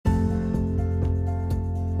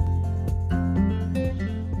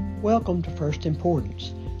Welcome to First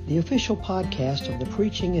Importance, the official podcast of the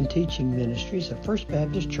preaching and teaching ministries of First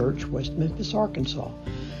Baptist Church, West Memphis, Arkansas.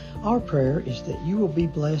 Our prayer is that you will be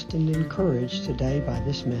blessed and encouraged today by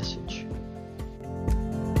this message.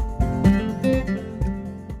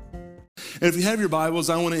 And if you have your Bibles,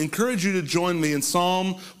 I want to encourage you to join me in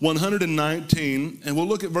Psalm 119, and we'll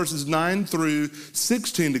look at verses 9 through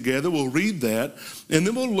 16 together. We'll read that, and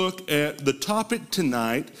then we'll look at the topic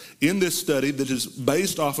tonight in this study that is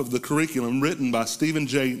based off of the curriculum written by Stephen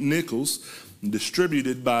J. Nichols,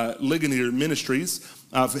 distributed by Ligonier Ministries.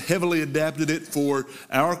 I've heavily adapted it for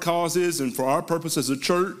our causes and for our purpose as a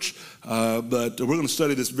church, but we're going to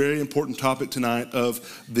study this very important topic tonight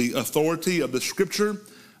of the authority of the Scripture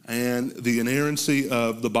and the inerrancy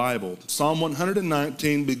of the Bible. Psalm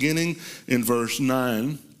 119, beginning in verse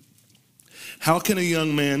 9. How can a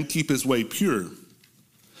young man keep his way pure?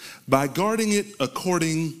 By guarding it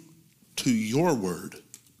according to your word.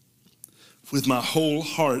 With my whole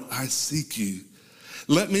heart I seek you.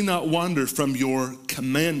 Let me not wander from your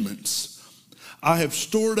commandments. I have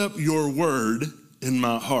stored up your word in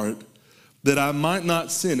my heart, that I might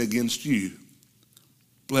not sin against you.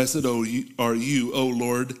 Blessed are you, O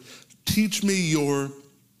Lord. Teach me your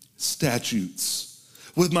statutes.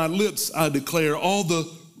 With my lips I declare all the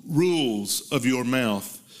rules of your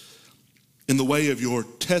mouth. In the way of your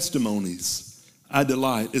testimonies I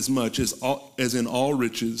delight as much as in all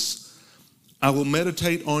riches. I will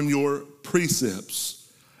meditate on your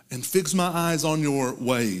precepts and fix my eyes on your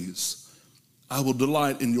ways. I will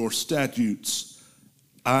delight in your statutes.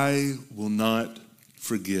 I will not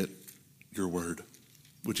forget your word.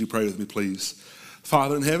 Would you pray with me, please?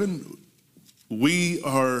 Father in heaven, we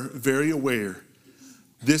are very aware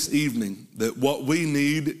this evening that what we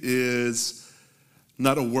need is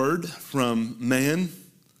not a word from man.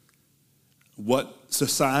 What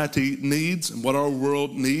society needs and what our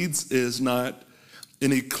world needs is not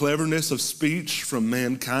any cleverness of speech from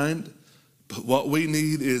mankind, but what we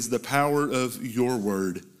need is the power of your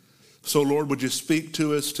word. So, Lord, would you speak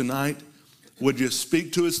to us tonight? Would you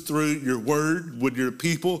speak to us through your word? Would your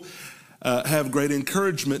people have great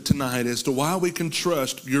encouragement tonight as to why we can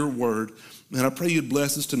trust your word? And I pray you'd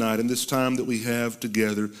bless us tonight in this time that we have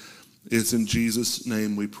together. It's in Jesus'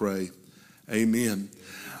 name we pray. Amen.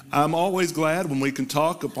 I'm always glad when we can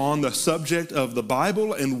talk upon the subject of the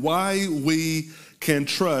Bible and why we can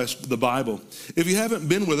trust the Bible. If you haven't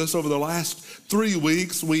been with us over the last 3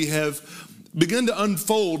 weeks, we have begin to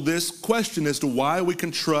unfold this question as to why we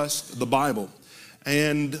can trust the Bible.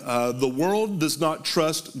 And the world does not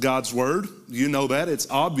trust God's word. You know that. It's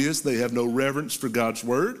obvious they have no reverence for God's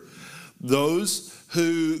word. Those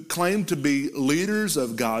who claim to be leaders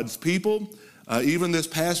of God's people, even this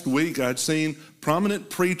past week, I'd seen prominent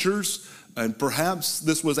preachers, and perhaps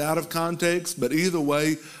this was out of context, but either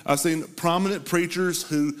way, I've seen prominent preachers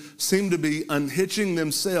who seem to be unhitching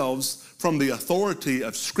themselves from the authority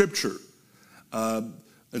of Scripture.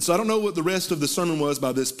 And so I don't know what the rest of the sermon was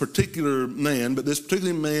by this particular man, but this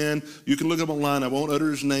particular man, you can look up online. I won't utter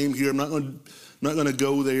his name here. I'm not going to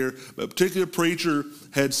go there. But a particular preacher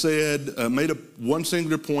had said, made one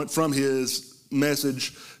singular point from his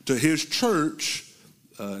message to his church,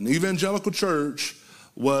 an evangelical church,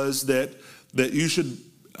 was that you should,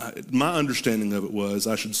 my understanding of it was,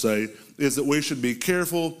 I should say, is that we should be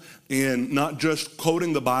careful in not just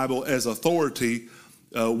quoting the Bible as authority.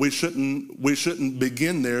 We shouldn't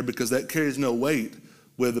begin there because that carries no weight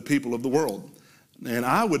with the people of the world. And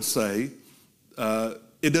I would say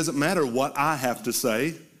it doesn't matter what I have to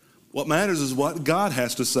say. What matters is what God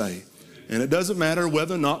has to say. And it doesn't matter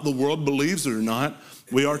whether or not the world believes it or not.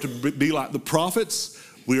 We are to be like the prophets.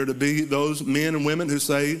 We are to be those men and women who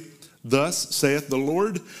say, "Thus saith the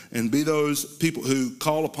Lord," and be those people who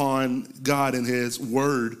call upon God and his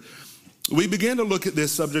word. We began to look at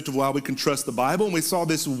this subject of why we can trust the Bible, and we saw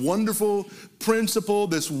this wonderful principle,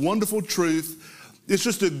 this wonderful truth. It's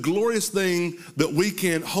just a glorious thing that we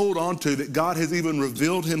can hold on to, that God has even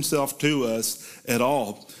revealed himself to us at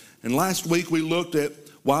all. And last week we looked at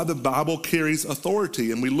why the Bible carries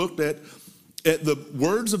authority, and we looked at the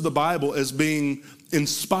words of the Bible as being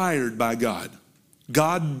inspired by God.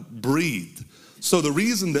 God breathed. So the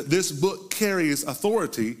reason that this book carries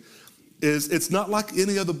authority is it's not like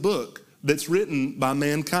any other book that's written by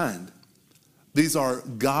mankind. These are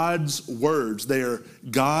God's words. They are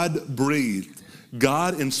God-breathed,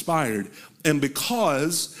 God-inspired. And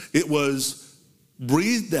because it was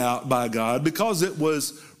breathed out by God, because it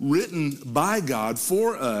was written by God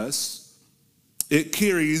for us, it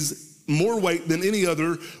carries more weight than any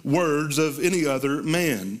other words of any other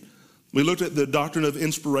man. We looked at the doctrine of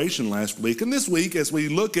inspiration last week. And this week, as we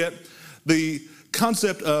look at the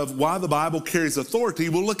concept of why the Bible carries authority,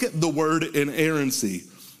 we'll look at the word inerrancy.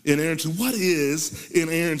 Inerrancy. What is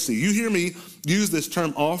inerrancy? You hear me use this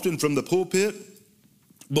term often from the pulpit,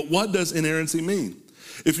 but what does inerrancy mean?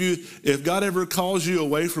 If God ever calls you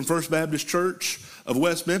away from First Baptist Church of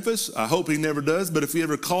West Memphis, I hope he never does, but if he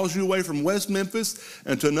ever calls you away from West Memphis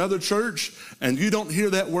and to another church and you don't hear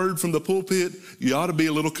that word from the pulpit, you ought to be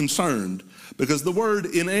a little concerned, because the word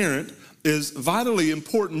inerrant is vitally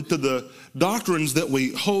important to the doctrines that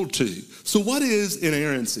we hold to. So what is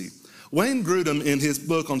inerrancy? Wayne Grudem, in his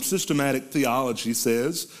book on systematic theology,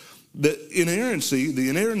 says that inerrancy, the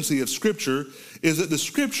inerrancy of Scripture, is that the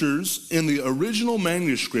Scriptures in the original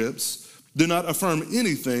manuscripts do not affirm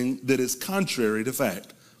anything that is contrary to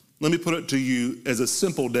fact. Let me put it to you as a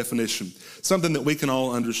simple definition, something that we can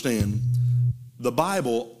all understand. The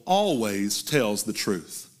Bible always tells the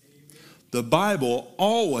truth. The Bible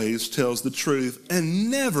always tells the truth and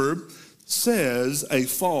never says a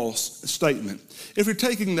false statement. If you're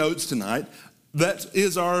taking notes tonight, that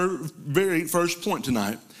is our very first point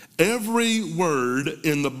tonight. Every word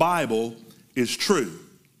in the Bible is true.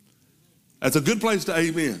 That's a good place to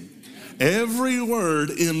amen. Every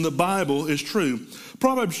word in the Bible is true.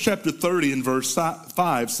 Proverbs chapter 30 and verse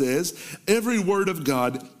 5 says, every word of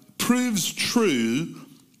God proves true.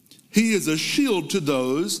 He is a shield to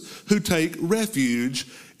those who take refuge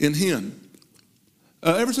in him.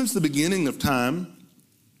 Ever since the beginning of time,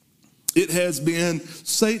 it has been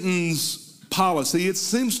Satan's policy. It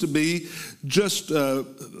seems to be just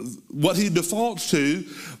what he defaults to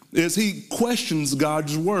is he questions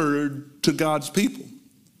God's word to God's people.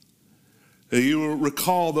 You will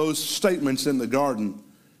recall those statements in the garden.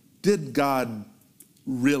 Did God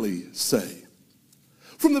really say?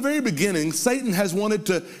 From the very beginning, Satan has wanted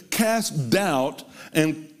to cast doubt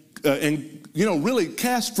and really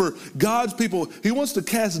cast for God's people. He wants to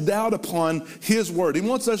cast doubt upon his word. He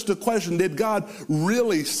wants us to question, did God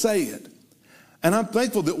really say it? And I'm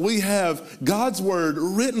thankful that we have God's word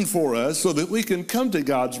written for us so that we can come to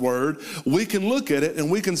God's word, we can look at it,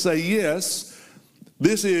 and we can say, yes,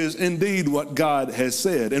 this is indeed what God has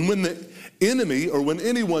said. And when the enemy or when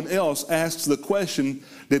anyone else asks the question,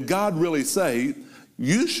 did God really say,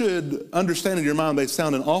 you should understand in your mind they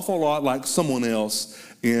sound an awful lot like someone else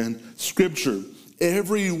in Scripture.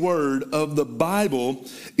 Every word of the Bible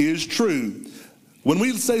is true. When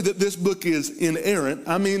we say that this book is inerrant,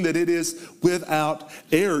 I mean that it is without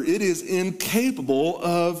error. It is incapable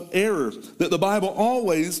of error. That the Bible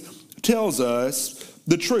always tells us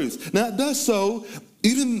the truth. Now, it does so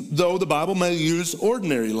even though the Bible may use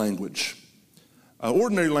ordinary language.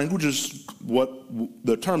 Ordinary language is what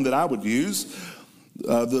the term that I would use.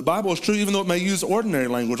 The Bible is true even though it may use ordinary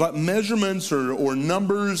language, like measurements or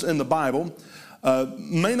numbers in the Bible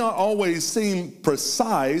may not always seem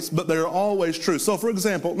precise, but they're always true. So, for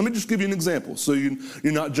example, let me just give you an example so you're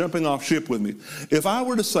not jumping off ship with me. If I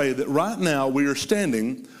were to say that right now we are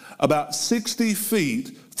standing about 60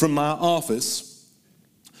 feet from my office,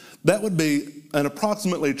 that would be an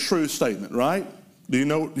approximately true statement, right?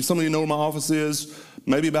 Do some of you know where my office is?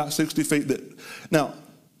 Maybe about 60 feet. Now,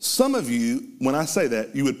 some of you, when I say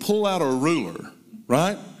that, you would pull out a ruler,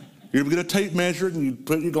 right? You're going to get a tape measure and you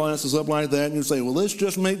put your glasses up like that and you say, well, let's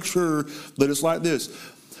just make sure that it's like this.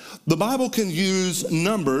 The Bible can use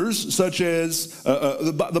numbers such as,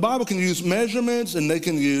 the Bible can use measurements and they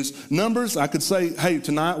can use numbers. I could say, hey,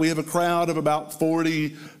 tonight we have a crowd of about 40,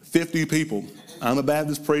 50 people. I'm a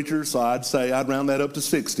Baptist preacher, so I'd say I'd round that up to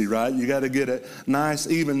 60, right? You got to get a nice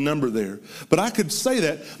even number there. But I could say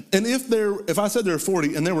that, and if I said there were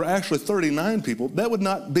 40 and there were actually 39 people, that would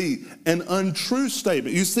not be an untrue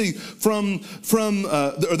statement. You see, there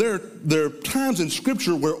are times in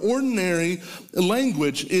Scripture where ordinary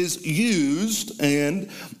language is used and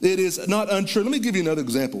it is not untrue. Let me give you another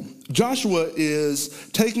example. Joshua is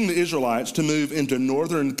taking the Israelites to move into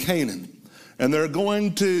northern Canaan. And they're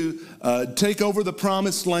going to take over the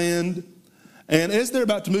promised land. And as they're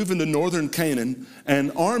about to move into northern Canaan,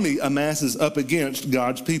 an army amasses up against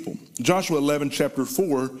God's people. Joshua 11, chapter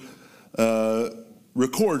 4,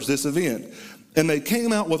 records this event. And they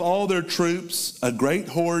came out with all their troops, a great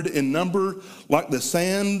horde in number, like the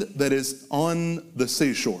sand that is on the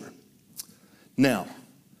seashore. Now,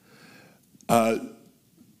 it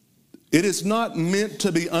is not meant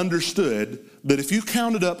to be understood that if you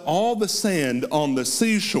counted up all the sand on the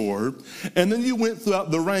seashore, and then you went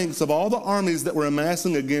throughout the ranks of all the armies that were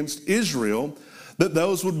amassing against Israel, that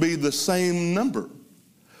those would be the same number.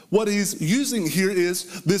 What he's using here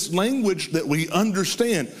is this language that we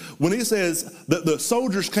understand. When he says that the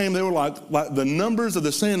soldiers came, they were like the numbers of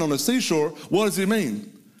the sand on the seashore, what does he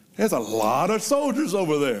mean? There's a lot of soldiers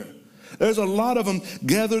over there. There's a lot of them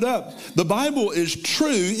gathered up. The Bible is true,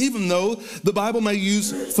 even though the Bible may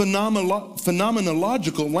use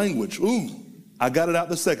phenomenological language. Ooh, I got it out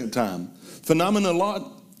the second time.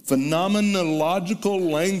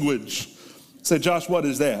 Phenomenological language. Say, Josh, what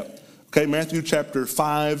is that? Okay, Matthew chapter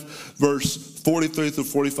 5, verse 43 through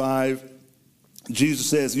 45. Jesus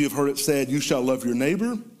says, you have heard it said, you shall love your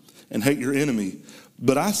neighbor and hate your enemy.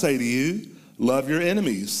 But I say to you, love your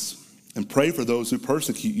enemies and pray for those who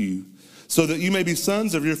persecute you, so that you may be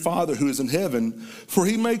sons of your Father who is in heaven. For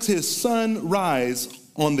he makes his sun rise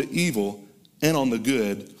on the evil and on the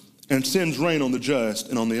good, and sends rain on the just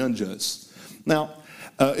and on the unjust. Now,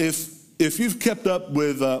 if you've kept up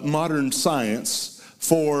with modern science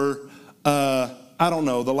for,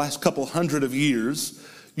 the last couple hundred of years,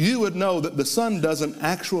 you would know that the sun doesn't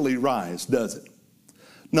actually rise, does it?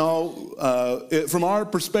 No, from our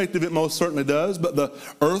perspective, it most certainly does, but the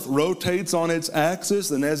earth rotates on its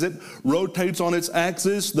axis, and as it rotates on its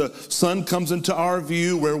axis, the sun comes into our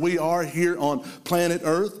view where we are here on planet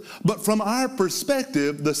Earth. But from our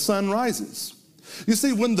perspective, the sun rises. You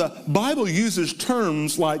see, when the Bible uses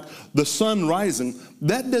terms like the sun rising,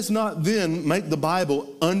 that does not then make the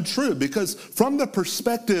Bible untrue, because from the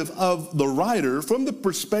perspective of the writer, from the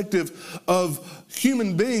perspective of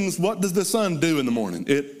human beings, what does the sun do in the morning?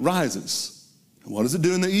 It rises. What does it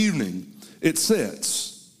do in the evening? It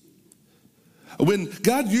sets. When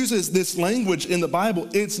God uses this language in the Bible,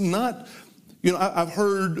 it's not, I've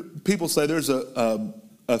heard people say there's a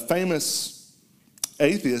famous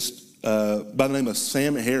atheist by the name of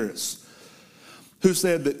Sam Harris, who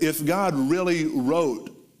said that if God really wrote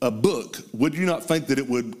a book, would you not think that it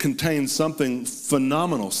would contain something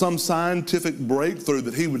phenomenal, some scientific breakthrough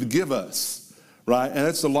that he would give us, right? And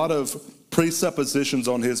it's a lot of presuppositions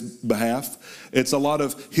on his behalf. It's a lot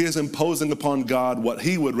of his imposing upon God what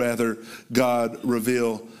he would rather God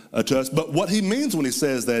reveal to us. But what he means when he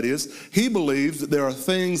says that is, he believes that there are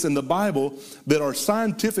things in the Bible that are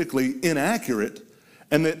scientifically inaccurate,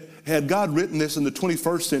 and that had God written this in the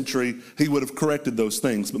 21st century, he would have corrected those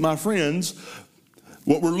things. But my friends,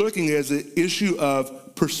 what we're looking at is the issue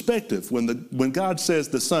of perspective. When God says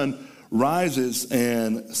the sun rises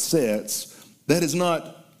and sets, that is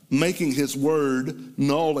not making his word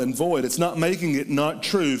null and void. It's not making it not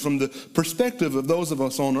true. From the perspective of those of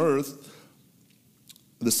us on earth,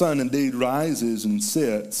 the sun indeed rises and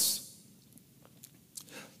sets.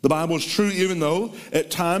 The Bible is true, even though at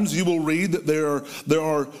times you will read that there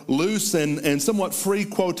are loose and somewhat free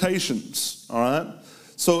quotations, all right?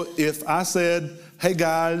 So if I said, hey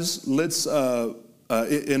guys, let's, in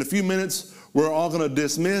a few minutes, we're all going to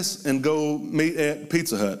dismiss and go meet at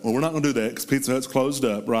Pizza Hut. Well, we're not going to do that because Pizza Hut's closed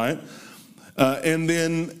up, right? And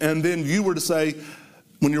then you were to say,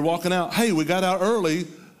 when you're walking out, hey, we got out early.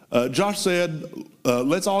 Josh said,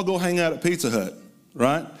 let's all go hang out at Pizza Hut,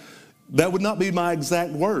 right? That would not be my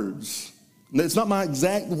exact words. It's not my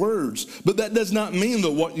exact words, but that does not mean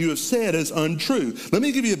that what you have said is untrue. Let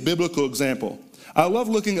me give you a biblical example. I love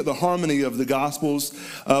looking at the harmony of the Gospels.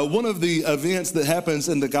 One of the events that happens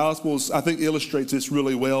in the Gospels, I think, illustrates this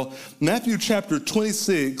really well. Matthew chapter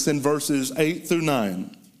 26 and verses 8 through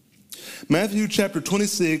 9. Matthew chapter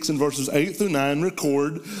 26 and verses 8 through 9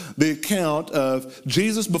 record the account of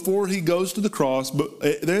Jesus before he goes to the cross, but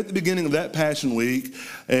they're at the beginning of that Passion Week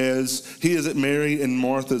as he is at Mary and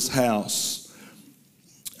Martha's house.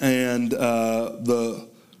 And the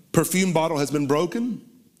perfume bottle has been broken.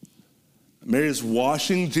 Mary is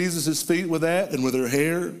washing Jesus' feet with that and with her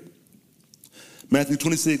hair. Matthew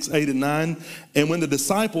 26, 8 and 9. And when the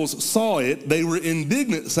disciples saw it, they were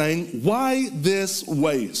indignant, saying, why this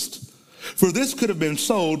waste? For this could have been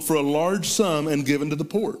sold for a large sum and given to the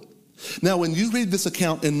poor. Now, when you read this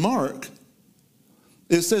account in Mark,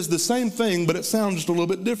 it says the same thing, but it sounds just a little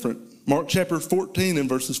bit different. Mark chapter 14 and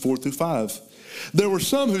verses 4 through 5. There were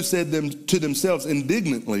some who said to themselves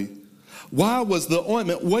indignantly, why was the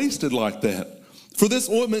ointment wasted like that? For this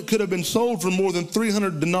ointment could have been sold for more than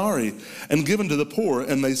 300 denarii and given to the poor,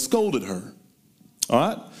 and they scolded her. All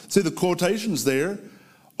right? See, the quotations there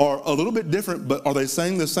are a little bit different, but are they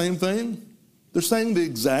saying the same thing? They're saying the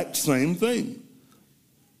exact same thing.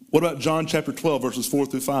 What about John chapter 12, verses 4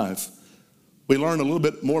 through 5? We learn a little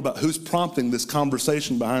bit more about who's prompting this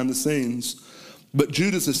conversation behind the scenes. But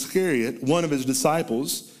Judas Iscariot, one of his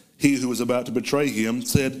disciples, he who was about to betray him,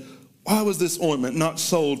 said, why was this ointment not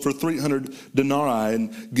sold for 300 denarii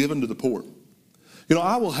and given to the poor? You know,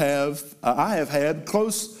 I have had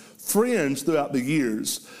close friends throughout the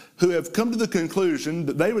years who have come to the conclusion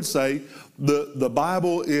that they would say the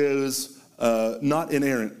Bible is not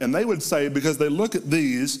inerrant. And they would say, because they look at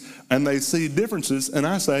these and they see differences, and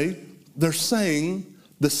I say, they're saying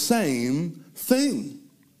the same thing.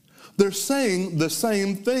 They're saying the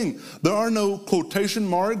same thing. There are no quotation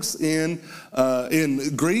marks in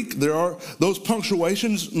Greek. Those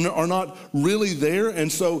punctuations are not really there. And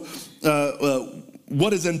so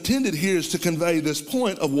what is intended here is to convey this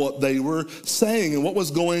point of what they were saying and what was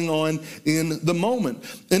going on in the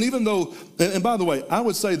moment. And even though, and by the way, I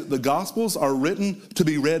would say that the Gospels are written to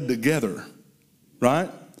be read together, right?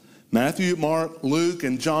 Matthew, Mark, Luke,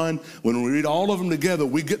 and John, when we read all of them together,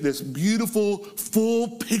 we get this beautiful,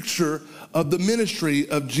 full picture of the ministry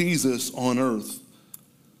of Jesus on earth.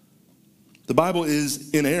 The Bible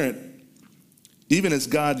is inerrant, even as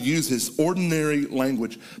God uses ordinary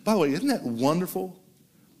language. By the way, isn't that wonderful?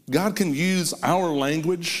 God can use our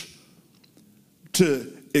language He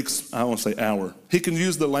can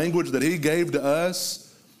use the language that He gave to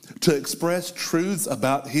us to express truths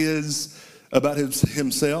about Himself.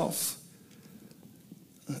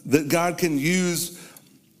 That God can use,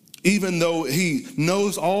 even though He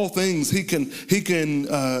knows all things, He can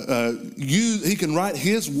write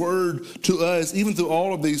His word to us even through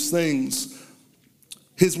all of these things.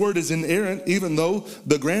 His word is inerrant, even though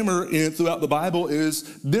the grammar throughout the Bible is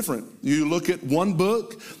different. You look at one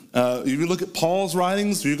book, if you look at Paul's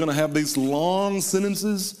writings, you're going to have these long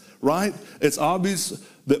sentences, right? It's obvious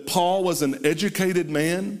that Paul was an educated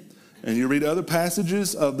man. And you read other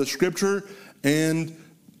passages of the scripture, and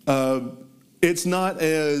it's not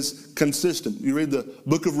as consistent. You read the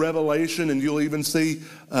book of Revelation, and you'll even see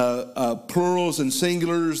plurals and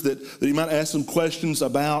singulars that you might ask some questions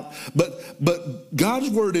about. But God's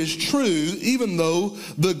word is true, even though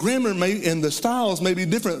the grammar and the styles may be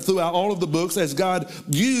different throughout all of the books, as God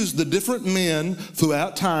used the different men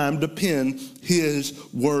throughout time to pen His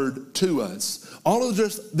word to us. All of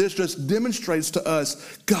this just demonstrates to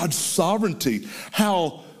us God's sovereignty,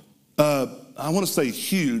 how, I want to say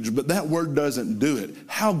huge, but that word doesn't do it,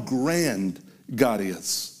 how grand God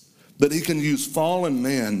is, that He can use fallen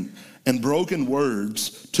man and broken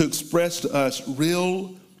words to express to us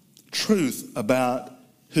real truth about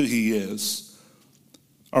who He is.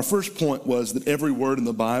 Our first point was that every word in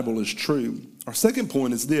the Bible is true. Our second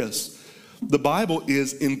point is this: the Bible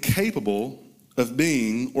is incapable of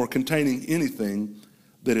being or containing anything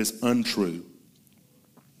that is untrue.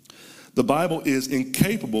 The Bible is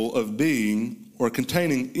incapable of being or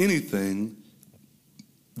containing anything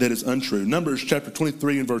that is untrue. Numbers chapter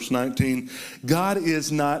 23 and verse 19, God is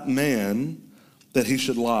not man that He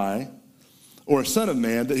should lie, or a son of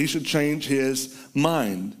man that He should change His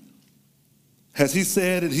mind. Has He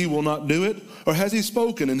said and He will not do it? Or has He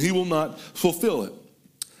spoken and He will not fulfill it?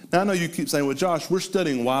 Now, I know you keep saying, well, Josh, we're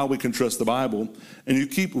studying why we can trust the Bible, and you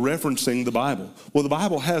keep referencing the Bible. Well, the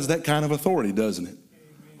Bible has that kind of authority, doesn't it?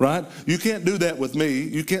 Right? You can't do that with me.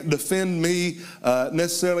 You can't defend me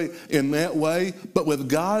necessarily in that way. But with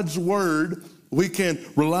God's word, we can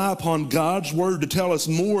rely upon God's word to tell us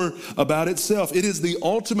more about itself. It is the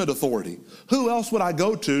ultimate authority. Who else would I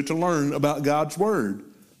go to learn about God's word?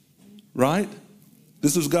 Right?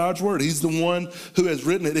 This is God's word. He's the one who has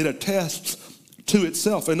written it. It attests to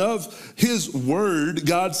itself. And of His word,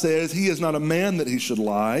 God says He is not a man that He should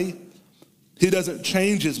lie. He doesn't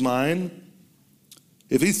change His mind.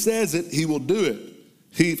 If He says it, He will do it.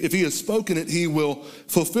 If He has spoken it, He will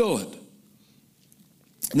fulfill it.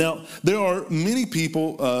 Now, there are many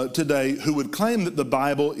people today who would claim that the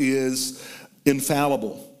Bible is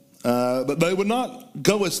infallible. But they would not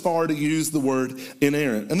go as far to use the word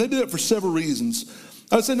inerrant. And they do it for several reasons.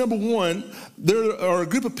 I would say, number one, there are a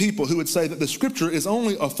group of people who would say that the Scripture is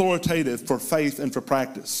only authoritative for faith and for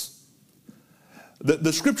practice.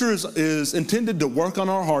 The Scripture is intended to work on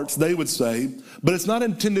our hearts, they would say, but it's not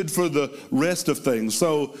intended for the rest of things.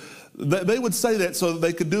 So they would say that so that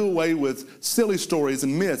they could do away with silly stories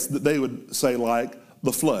and myths that they would say, like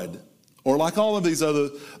the flood, or like all of these other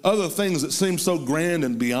things that seem so grand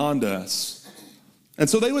and beyond us. And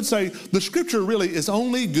so they would say the Scripture really is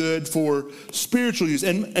only good for spiritual use.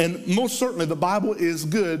 And most certainly the Bible is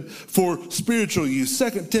good for spiritual use.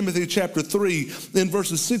 2 Timothy chapter 3 in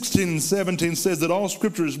verses 16 and 17 says that all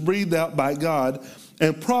Scripture is breathed out by God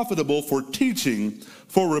and profitable for teaching,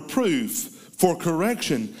 for reproof, for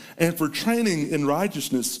correction, and for training in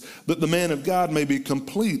righteousness, that the man of God may be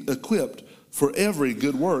complete, equipped for every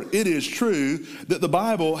good work. It is true that the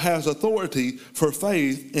Bible has authority for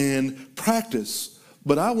faith and practice.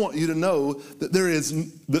 But I want you to know that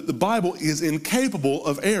that the Bible is incapable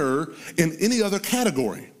of error in any other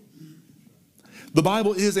category. The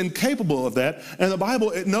Bible is incapable of that, and the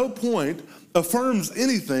Bible at no point affirms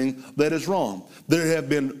anything that is wrong. There have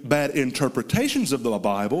been bad interpretations of the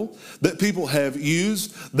Bible that people have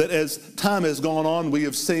used, that as time has gone on, we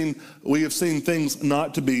have seen things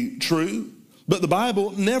not to be true. But the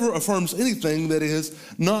Bible never affirms anything that is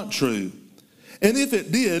not true. And if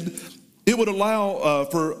it did, it would allow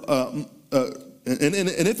and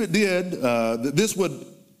if it did,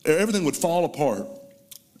 everything would fall apart.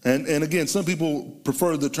 And again, some people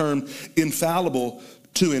prefer the term infallible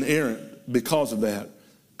to inerrant because of that.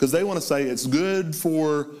 Because they want to say it's good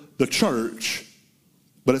for the church,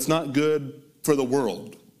 but it's not good for the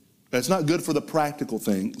world. It's not good for the practical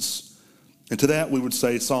things. And to that we would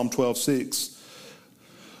say Psalm 12:6,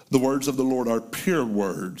 the words of the Lord are pure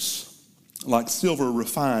words, like silver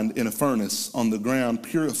refined in a furnace, on the ground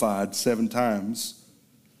purified 7 times.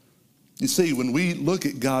 You see, when we look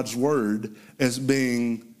at God's word as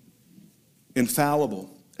being infallible,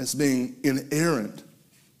 as being inerrant,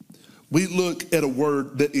 we look at a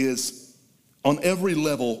word that is on every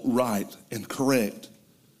level right and correct.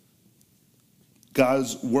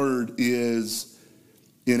 God's word is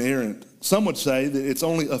inerrant. Some would say that it's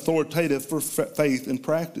only authoritative for faith and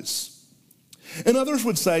practice. And others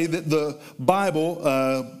would say that the Bible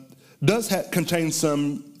does contain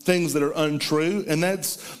some things that are untrue, and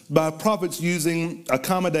that's by prophets using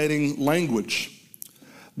accommodating language.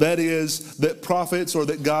 That is, that prophets or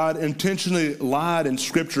that God intentionally lied in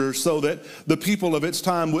Scripture so that the people of its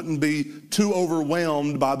time wouldn't be too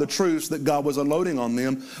overwhelmed by the truths that God was unloading on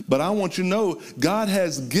them. But I want you to know, God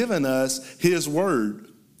has given us His Word.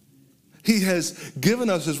 He has given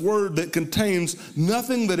us His Word that contains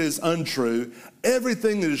nothing that is untrue,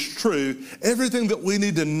 everything that is true, everything that we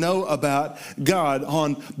need to know about God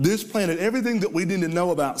on this planet, everything that we need to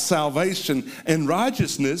know about salvation and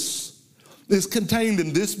righteousness is contained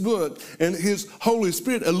in this book, and His Holy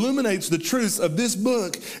Spirit illuminates the truths of this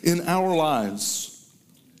book in our lives.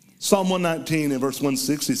 Psalm 119 and verse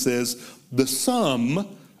 160 says, "The sum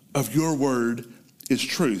of your word is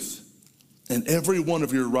truth, and every one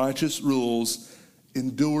of your righteous rules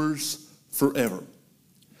endures forever."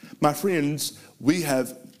 My friends, we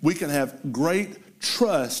can have great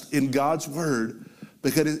trust in God's word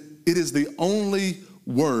because it is the only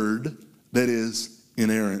word that is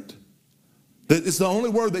inerrant. It's the only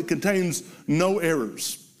word that contains no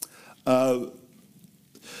errors. I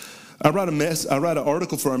write an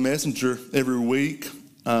article for our Messenger every week,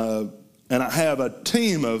 and I have a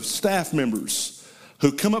team of staff members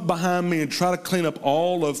who come up behind me and try to clean up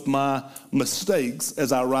all of my mistakes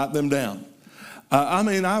as I write them down.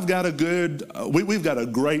 I've got we've got a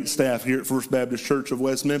great staff here at First Baptist Church of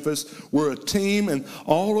West Memphis. We're a team, and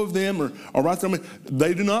all of them are right there.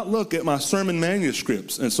 They do not look at my sermon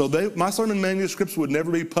manuscripts, and so my sermon manuscripts would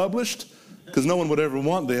never be published because no one would ever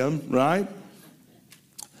want them, right?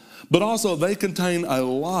 But also, they contain a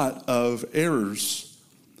lot of errors.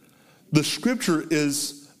 The Scripture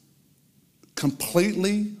is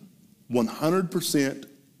completely 100%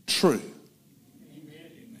 true.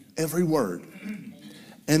 Every word.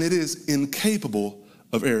 And it is incapable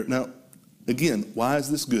of error. Now, again, why is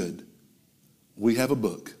this good? We have a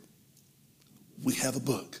book. We have a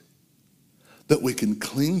book that we can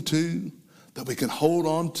cling to, that we can hold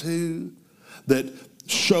on to, that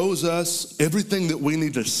shows us everything that we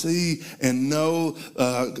need to see and know,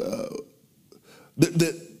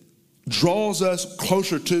 that draws us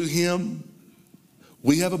closer to Him.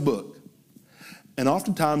 We have a book. And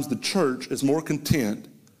oftentimes the church is more content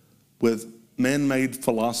with man-made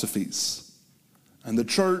philosophies. And the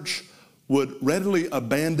church would readily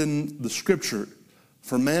abandon the Scripture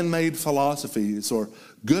for man-made philosophies or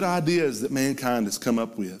good ideas that mankind has come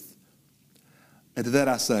up with. And to that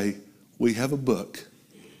I say, we have a book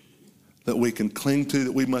that we can cling to,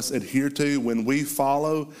 that we must adhere to. When we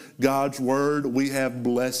follow God's word, we have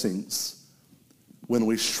blessings. When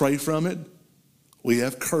we stray from it, we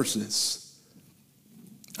have curses.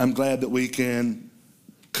 I'm glad that we can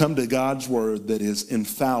come to God's word that is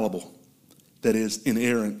infallible, that is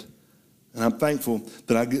inerrant. And I'm thankful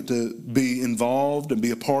that I get to be involved and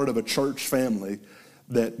be a part of a church family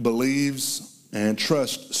that believes and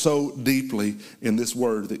trusts so deeply in this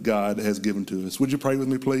word that God has given to us. Would you pray with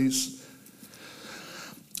me, please?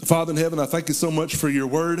 Father in heaven, I thank you so much for your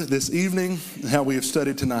word this evening, and how we have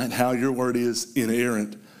studied tonight, how your word is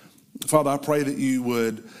inerrant. Father, I pray that you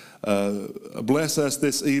would bless us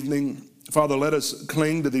this evening. Father, let us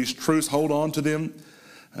cling to these truths, hold on to them.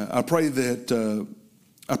 I pray that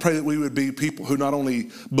I pray that we would be people who not only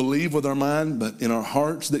believe with our mind, but in our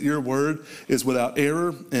hearts that your word is without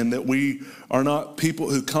error, and that we are not people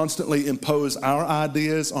who constantly impose our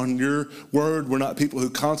ideas on your word. We're not people who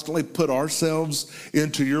constantly put ourselves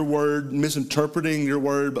into your word, misinterpreting your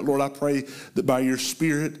word. But Lord, I pray that by your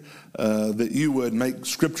Spirit, that you would make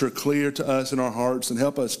Scripture clear to us in our hearts and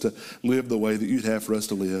help us to live the way that you'd have for us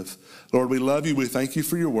to live. Lord, we love you. We thank you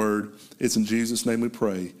for your word. It's in Jesus' name we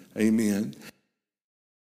pray. Amen.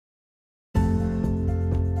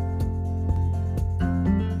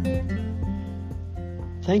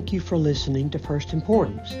 Thank you for listening to First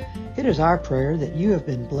Importance. It is our prayer that you have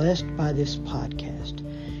been blessed by this podcast.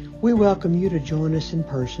 We welcome you to join us in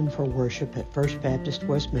person for worship at First Baptist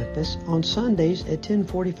West Memphis on Sundays at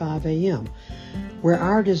 10:45 a.m., where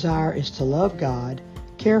our desire is to love God,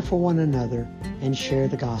 care for one another, and share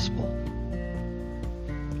the gospel.